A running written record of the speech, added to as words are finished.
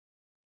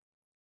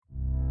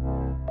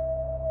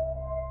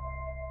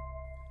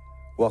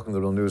Welcome to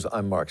the Real News.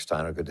 I'm Mark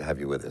Steiner. Good to have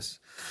you with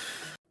us.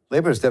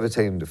 Labour's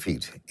devastating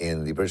defeat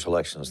in the British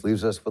elections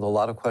leaves us with a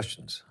lot of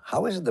questions.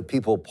 How is it that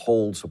people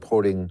polled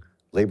supporting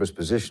Labour's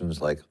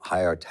positions like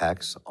higher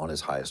tax on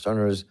its highest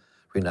earners,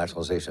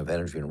 renationalization of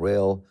energy and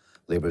rail,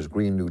 Labour's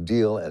Green New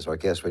Deal, as our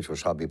guest Rachel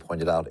Shabi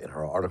pointed out in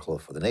her article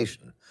for The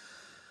Nation?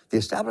 The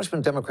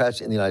establishment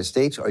Democrats in the United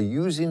States are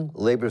using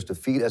Labour's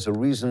defeat as a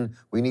reason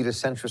we need a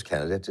centrist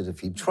candidate to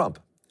defeat Trump.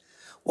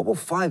 What will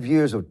 5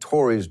 years of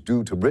Tories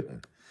do to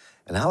Britain?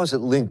 And how is it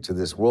linked to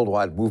this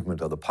worldwide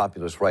movement of the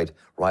populist right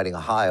riding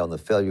high on the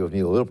failure of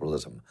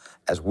neoliberalism,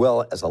 as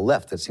well as a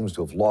left that seems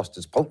to have lost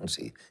its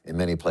potency in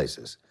many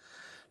places?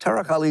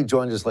 Tariq Ali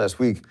joined us last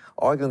week,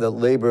 arguing that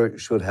Labour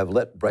should have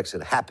let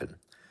Brexit happen,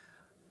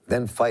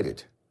 then fight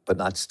it, but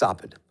not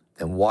stop it,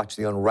 and watch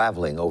the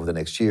unraveling over the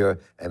next year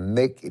and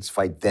make its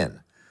fight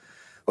then.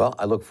 Well,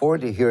 I look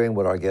forward to hearing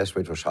what our guest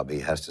Rachel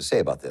Shabi has to say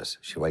about this.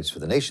 She writes for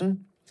The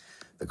Nation,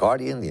 The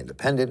Guardian, The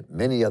Independent,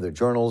 many other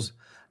journals,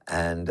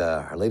 and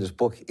her latest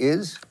book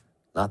is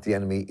Not the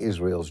Enemy,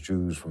 Israel's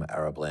Jews from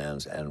Arab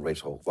Lands. And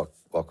Rachel,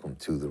 welcome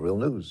to The Real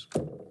News.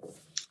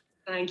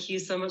 Thank you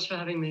so much for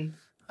having me.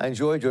 I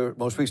enjoyed your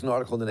most recent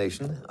article in The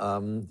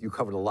Nation. You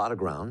covered a lot of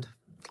ground.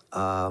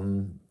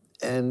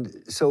 And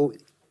so,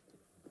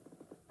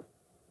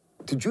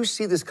 did you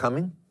see this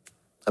coming?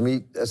 I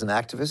mean, as an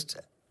activist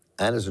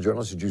and as a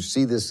journalist, did you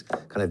see this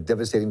kind of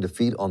devastating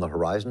defeat on the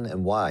horizon?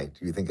 And why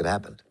do you think it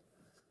happened?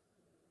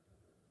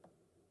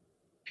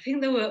 I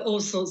think there were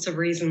all sorts of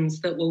reasons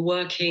that were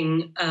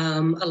working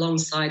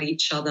alongside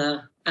each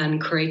other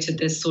and created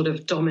this sort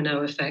of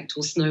domino effect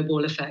or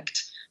snowball effect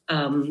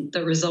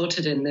that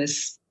resulted in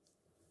this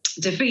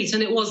defeat.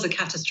 And it was a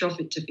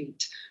catastrophic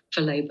defeat for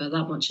Labour.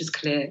 That much is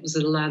clear. It was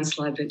a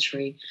landslide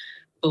victory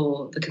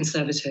for the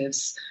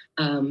Conservatives,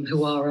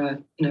 who are a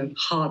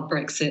hard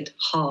Brexit,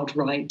 hard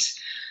right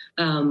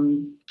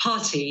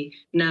party,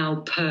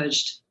 now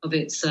purged of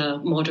its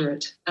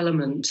moderate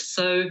element.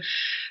 So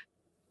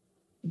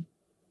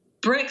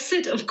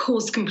Brexit, of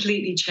course,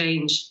 completely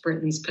changed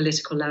Britain's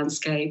political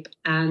landscape.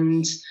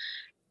 And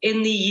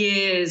in the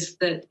years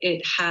that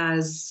it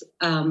has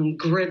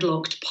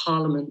gridlocked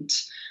Parliament,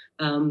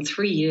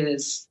 3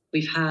 years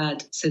we've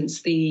had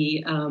since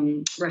the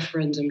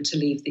referendum to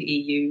leave the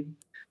EU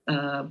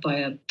by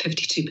a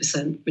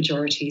 52%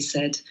 majority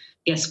said,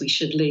 yes, we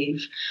should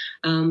leave.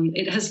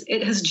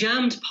 It has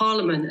jammed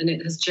Parliament and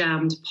it has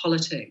jammed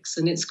politics,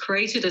 and it's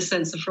created a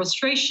sense of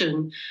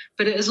frustration,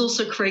 but it has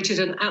also created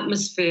an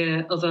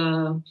atmosphere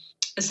of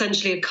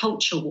essentially a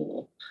culture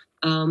war.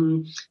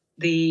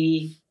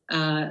 The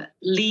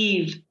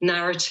leave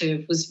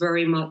narrative was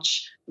very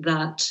much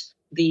that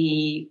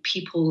the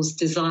people's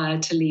desire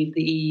to leave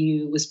the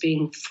EU was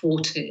being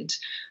thwarted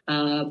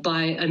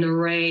by an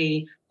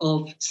array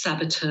of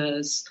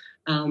saboteurs,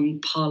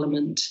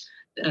 Parliament,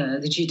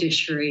 the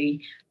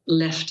judiciary,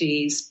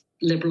 lefties,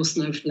 liberal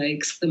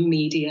snowflakes, the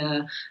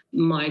media,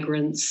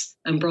 migrants,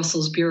 and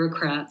Brussels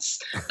bureaucrats.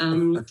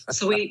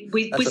 So we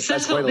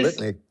set up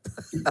this. It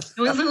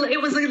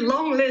was a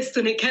long list,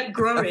 and it kept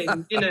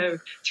growing.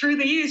 Through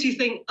the years, you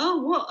think,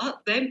 oh,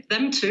 what?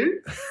 Them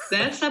too?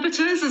 They're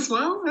saboteurs as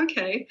well.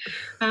 Okay.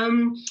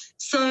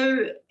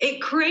 So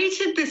it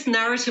created this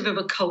narrative of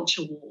a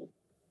culture war.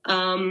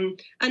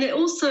 And it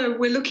also,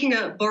 we're looking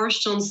at Boris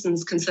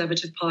Johnson's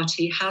Conservative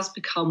Party has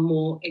become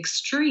more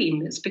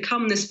extreme. It's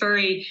become this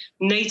very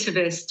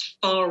nativist,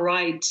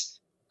 far-right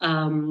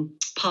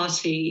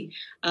party,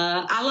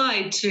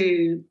 allied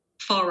to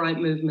far-right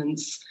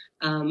movements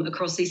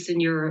across Eastern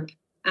Europe,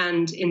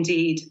 and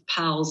indeed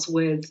pals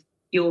with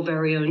your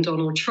very own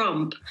Donald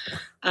Trump.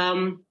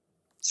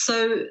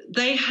 So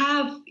they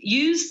have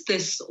used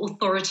this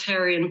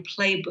authoritarian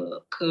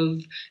playbook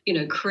of,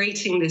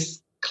 creating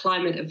this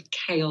climate of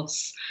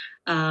chaos,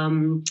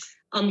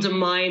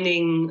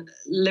 undermining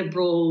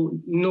liberal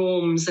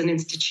norms and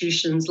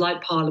institutions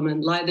like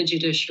Parliament, like the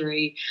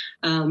judiciary,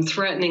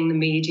 threatening the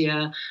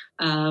media,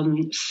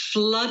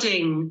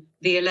 flooding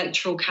the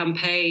electoral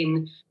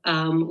campaign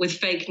with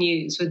fake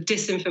news, with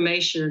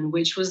disinformation,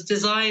 which was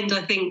designed,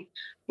 I think,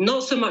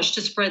 not so much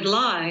to spread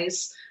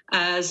lies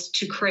as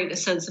to create a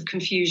sense of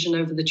confusion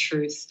over the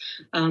truth.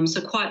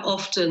 So quite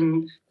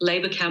often,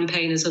 Labour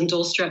campaigners on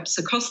doorsteps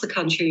across the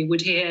country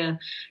would hear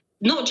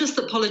not just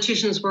that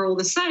politicians were all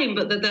the same,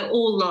 but that they're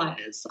all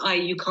liars,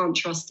 i.e. you can't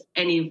trust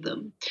any of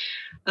them.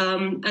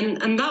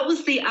 And that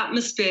was the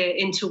atmosphere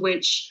into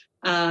which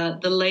the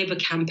Labour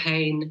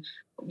campaign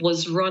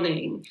was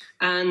running.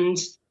 And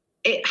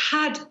it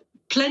had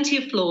plenty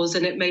of flaws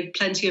and it made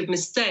plenty of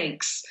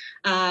mistakes.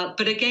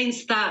 But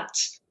against that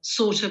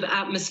sort of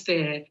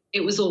atmosphere, it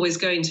was always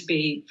going to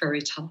be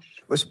very tough.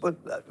 But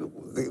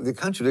the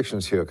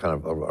contradictions here kind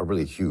of are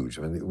really huge.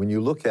 I mean, when you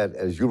look at,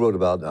 as you wrote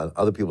about,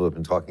 other people have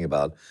been talking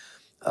about,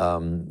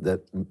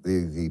 that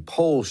the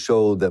polls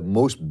showed that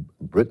most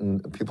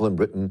people in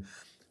Britain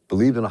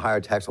believed in a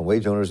higher tax on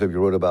wage earners, as you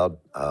wrote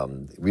about,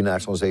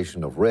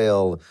 renationalization of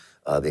rail,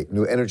 the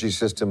new energy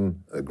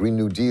system, Green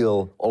New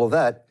Deal, all of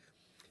that.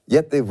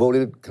 Yet they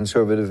voted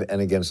Conservative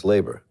and against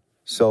Labour.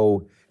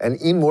 So, and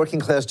in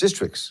working class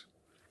districts,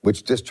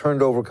 which just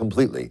turned over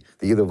completely.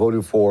 They either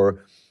voted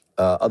for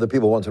other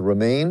people wanted to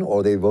remain,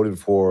 or they voted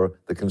for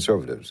the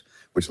Conservatives,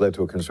 which led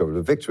to a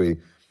Conservative victory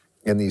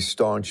in these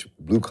staunch,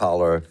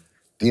 blue-collar,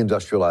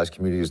 deindustrialized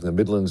communities in the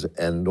Midlands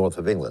and north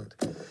of England.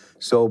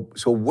 So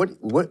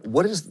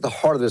what is the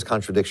heart of this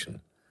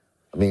contradiction?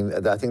 I mean,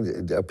 I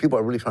think people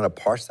are really trying to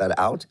parse that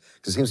out,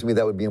 because it seems to me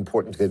that would be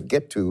important to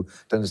get to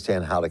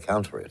understand how to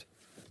counter it.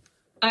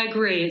 I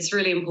agree. It's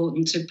really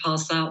important to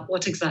parse out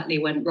what exactly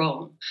went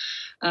wrong.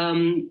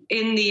 In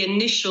the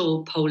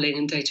initial polling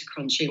and data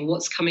crunching,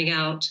 what's coming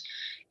out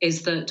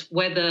is that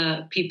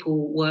whether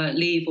people were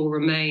leave or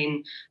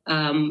remain,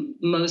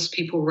 most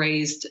people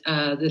raised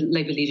the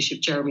Labour leadership,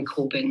 Jeremy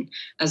Corbyn,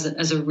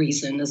 as a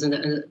reason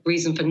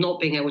for not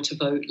being able to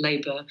vote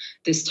Labour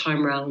this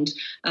time round.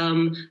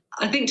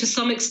 I think to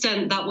some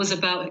extent that was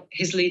about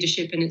his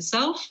leadership in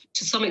itself.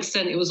 To some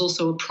extent, it was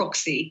also a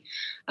proxy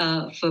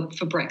for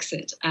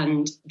Brexit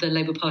and the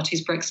Labour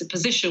Party's Brexit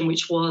position,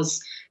 which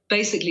was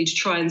basically to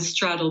try and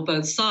straddle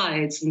both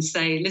sides and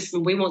say,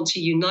 listen, we want to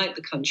unite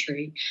the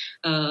country.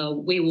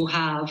 We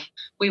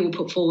will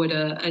put forward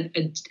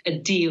a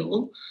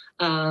deal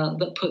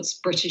that puts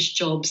British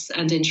jobs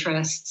and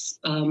interests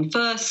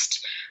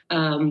first,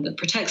 that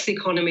protects the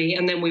economy,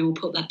 and then we will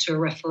put that to a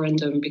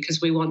referendum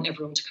because we want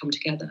everyone to come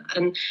together.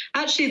 And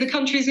actually, the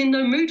country's in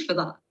no mood for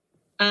that.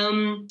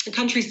 The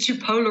country's too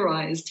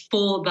polarized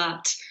for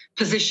that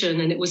position,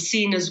 and it was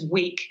seen as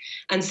weak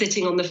and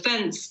sitting on the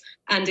fence,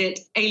 and it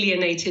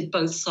alienated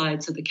both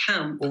sides of the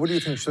camp. Well, what do you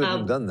think should have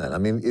been done then? I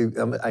mean,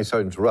 I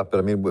sorry to interrupt, but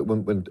I mean,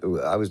 when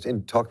I was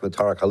talking with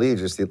Tariq Ali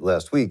just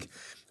last week,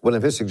 one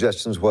of his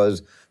suggestions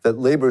was that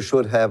Labour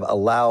should have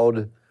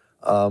allowed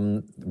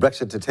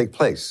Brexit to take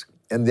place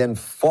and then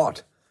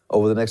fought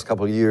over the next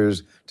couple of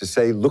years to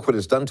say, look what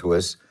it's done to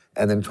us,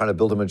 and then trying to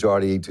build a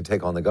majority to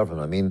take on the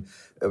government. I mean,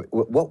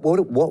 what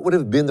would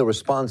have been the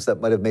response that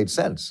might have made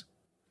sense?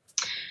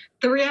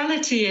 The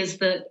reality is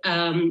that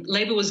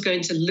Labour was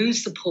going to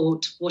lose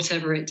support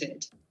whatever it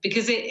did,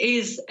 because it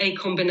is a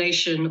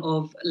combination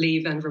of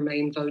Leave and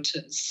Remain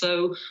voters.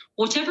 So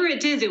whatever it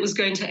did, it was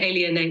going to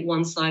alienate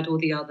one side or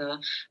the other.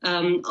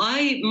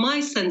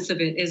 My sense of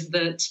it is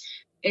that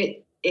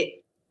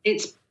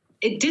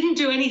it didn't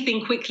do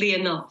anything quickly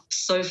enough.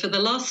 So for the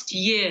last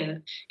year,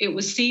 it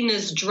was seen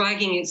as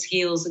dragging its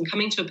heels and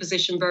coming to a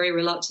position very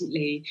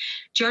reluctantly.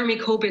 Jeremy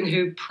Corbyn,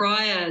 who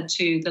prior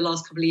to the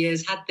last couple of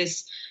years had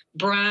this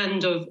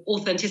brand of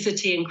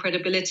authenticity and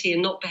credibility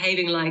and not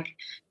behaving like,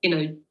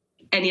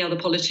 any other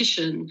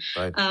politician,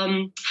 right,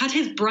 had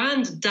his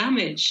brand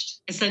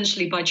damaged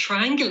essentially by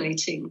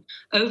triangulating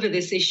over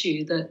this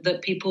issue that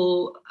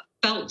people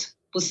felt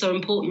was so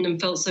important and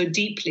felt so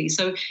deeply.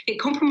 So it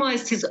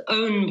compromised his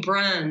own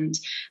brand.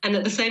 And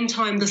at the same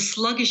time, the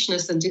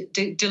sluggishness and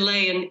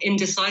delay and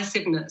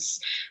indecisiveness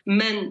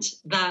meant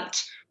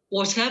that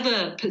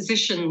whatever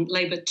position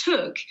Labour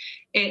took,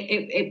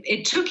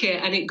 it took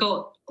it and it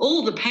got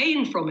all the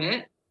pain from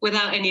it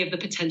without any of the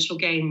potential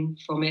gain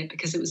from it,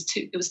 because it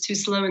was too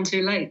slow and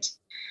too late.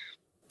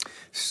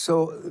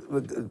 So,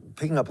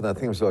 picking up on that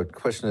theme, so the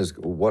question is,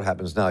 what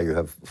happens now? You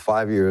have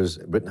 5 years,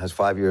 Britain has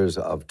 5 years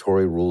of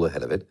Tory rule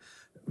ahead of it.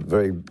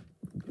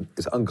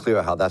 It's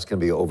unclear how that's going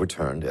to be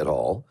overturned at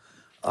all.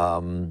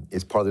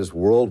 It's part of this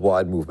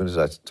worldwide movement, as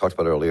I talked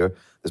about earlier.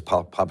 This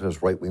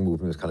populist right-wing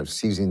movement is kind of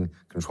seizing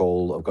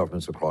control of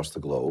governments across the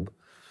globe.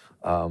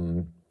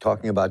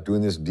 Talking about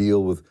doing this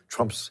deal with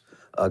Trump's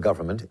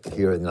government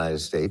here in the United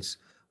States.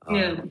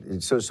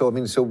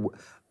 So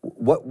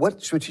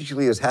what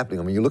strategically is happening?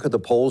 I mean, you look at the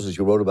polls, as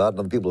you wrote about, and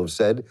other people have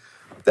said,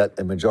 that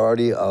a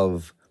majority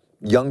of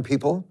young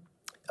people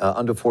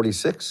under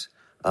 46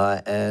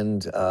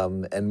 and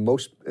in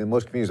most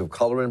communities of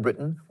color in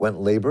Britain went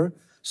Labour.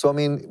 So, I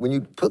mean, when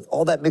you put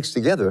all that mixed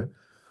together,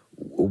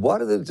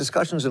 what are the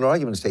discussions and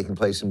arguments taking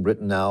place in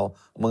Britain now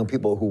among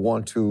people who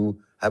want to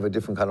have a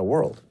different kind of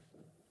world?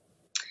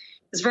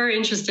 It's very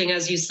interesting,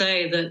 as you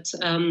say, that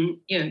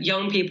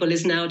young people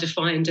is now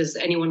defined as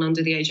anyone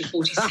under the age of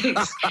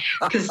 46,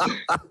 because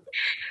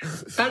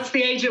that's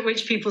the age at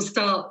which people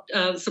start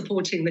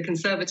supporting the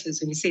Conservatives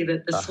when you see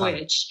the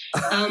switch.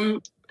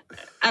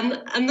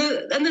 And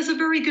there's a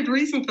very good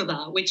reason for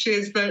that, which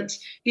is that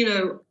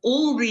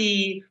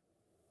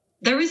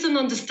there is an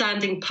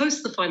understanding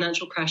post the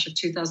financial crash of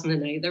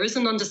 2008. There is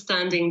an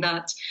understanding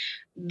that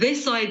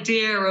this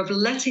idea of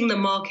letting the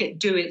market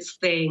do its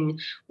thing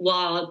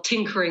while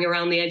tinkering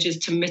around the edges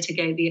to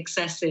mitigate the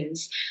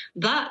excesses,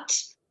 that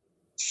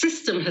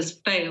system has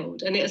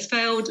failed. And it has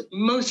failed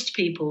most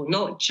people,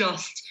 not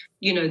just,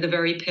 the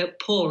very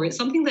poor. It's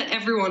something that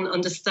everyone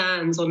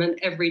understands on an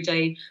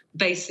everyday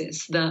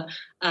basis, that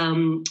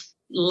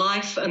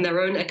life and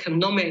their own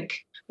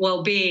economic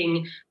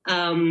well-being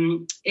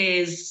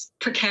is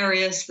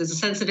precarious. There's a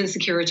sense of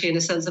insecurity and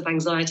a sense of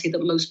anxiety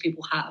that most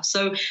people have.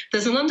 So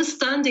there's an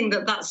understanding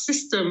that that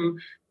system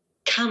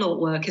cannot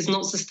work, is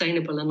not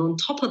sustainable. And on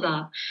top of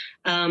that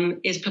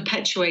is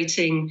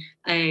perpetuating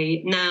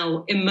a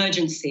now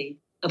emergency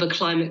of a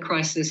climate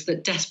crisis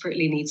that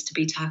desperately needs to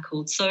be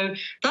tackled. So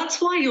that's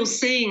why you're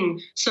seeing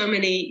so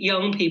many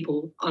young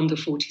people under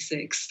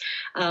 46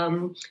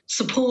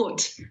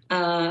 support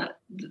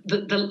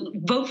the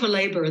vote for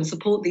Labour and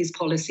support these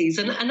policies.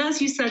 And as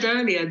you said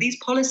earlier, these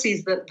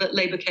policies that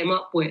Labour came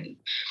up with,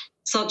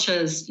 such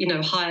as, you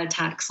know, higher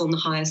tax on the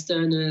highest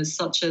earners,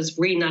 such as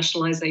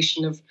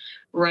renationalisation of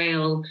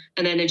rail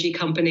and energy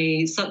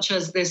companies, such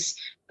as this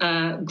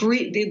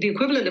the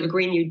equivalent of a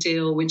Green New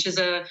Deal, which is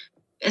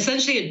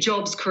essentially a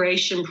jobs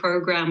creation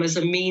program as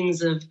a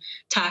means of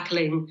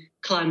tackling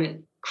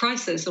climate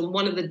crisis. And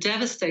one of the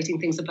devastating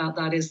things about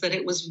that is that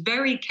it was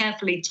very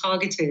carefully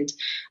targeted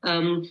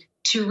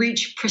to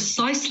reach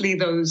precisely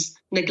those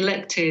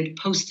neglected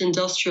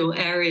post-industrial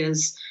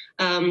areas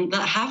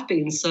that have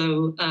been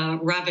so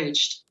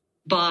ravaged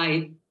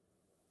by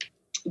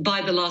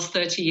the last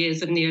 30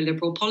 years of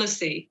neoliberal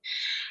policy.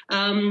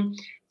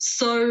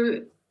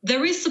 So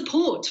there is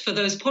support for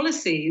those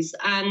policies,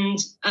 and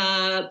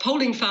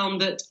polling found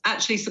that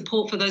actually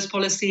support for those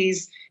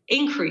policies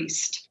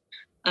increased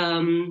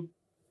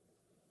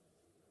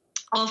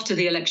after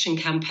the election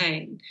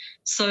campaign.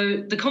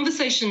 So the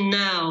conversation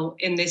now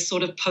in this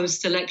sort of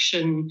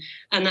post-election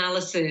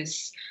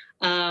analysis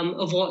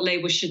of what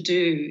Labour should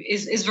do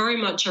is very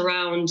much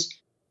around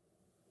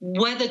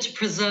whether to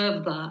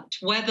preserve that,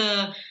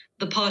 whether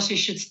the party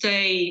should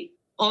stay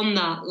on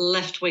that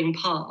left-wing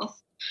path,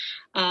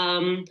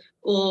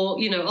 or,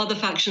 you know, other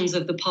factions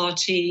of the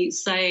party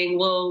saying,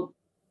 well,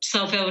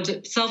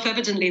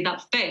 self-evidently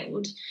that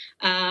failed,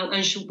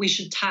 and we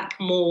should tack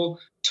more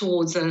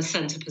towards a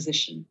centre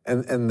position.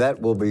 And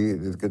that will be,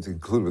 to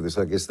conclude with this,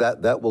 I guess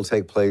that will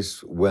take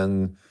place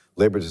when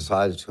Labour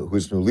decides who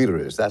its new leader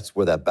is. That's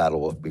where that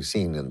battle will be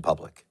seen in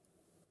public.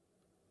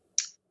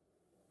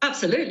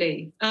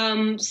 Absolutely.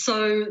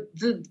 So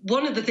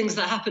one of the things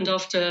that happened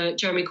after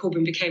Jeremy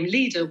Corbyn became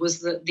leader was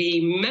that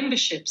the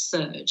membership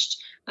surged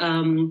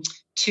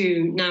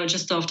to now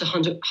just after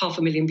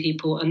 500,000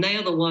 people, and they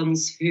are the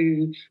ones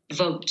who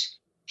vote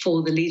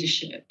for the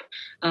leadership.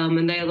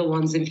 And they are the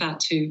ones, in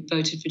fact, who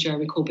voted for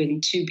Jeremy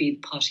Corbyn to be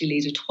the party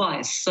leader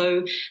twice.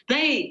 So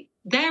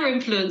their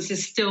influence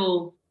is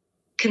still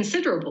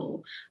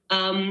considerable.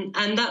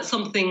 And that's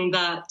something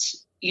that,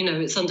 you know,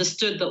 it's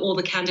understood that all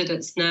the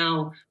candidates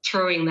now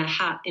throwing their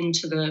hat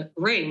into the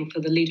ring for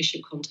the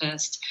leadership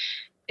contest,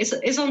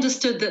 it's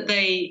understood that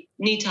they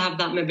need to have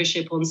that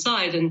membership on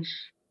side. And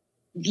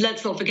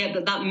let's not forget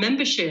that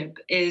membership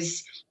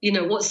is, you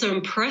know, what's so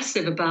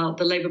impressive about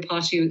the Labour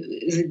Party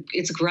is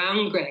its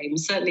ground game.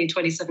 Certainly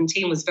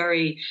 2017 was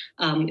very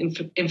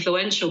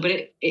influential.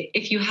 But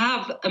if you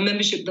have a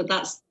membership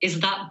that is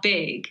that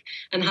big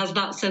and has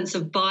that sense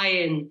of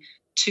buy-in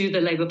to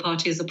the Labour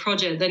Party as a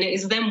project, then it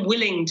is then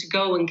willing to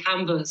go and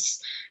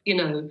canvass, you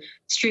know,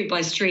 street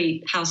by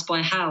street, house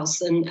by house,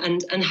 and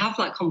have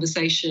that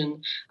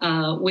conversation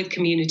with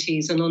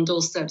communities and on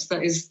doorsteps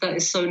that is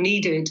so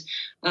needed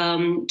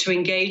to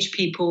engage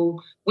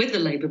people with the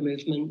Labour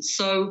movement.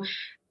 So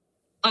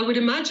I would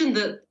imagine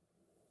that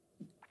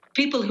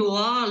people who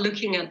are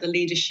looking at the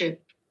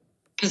leadership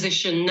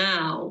position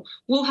now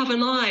will have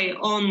an eye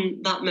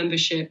on that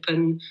membership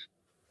and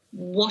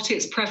what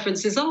its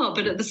preferences are.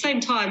 But at the same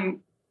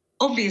time,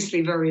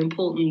 obviously very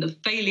important, the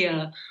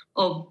failure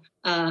of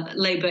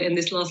Labour in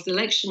this last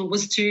election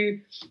was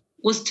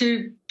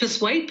to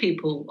persuade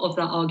people of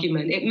that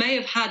argument. It may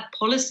have had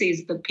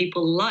policies that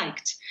people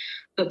liked,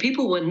 but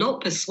people were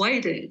not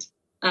persuaded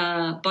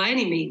by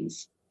any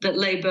means that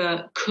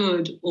Labour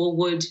could or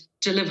would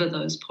deliver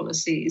those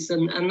policies.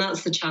 And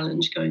that's the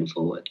challenge going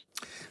forward.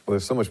 Well,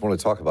 there's so much more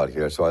to talk about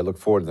here. So I look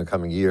forward in the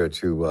coming year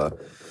to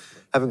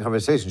having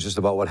conversations just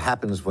about what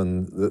happens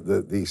when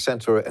the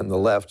center and the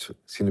left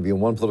seem to be in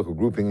one political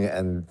grouping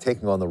and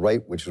taking on the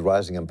right, which is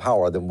rising in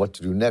power, then what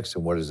to do next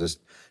and where does this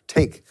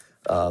take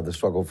the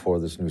struggle for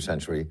this new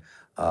century.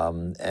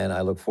 And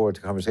I look forward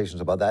to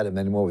conversations about that and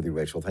many more with you,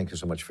 Rachel. Thank you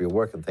so much for your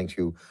work, and thank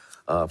you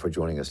for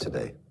joining us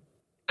today.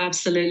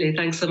 Absolutely.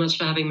 Thanks so much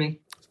for having me.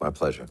 It's my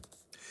pleasure.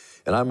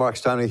 And I'm Mark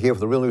Steiner here for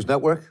the Real News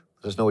Network.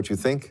 Let us know what you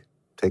think.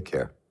 Take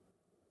care.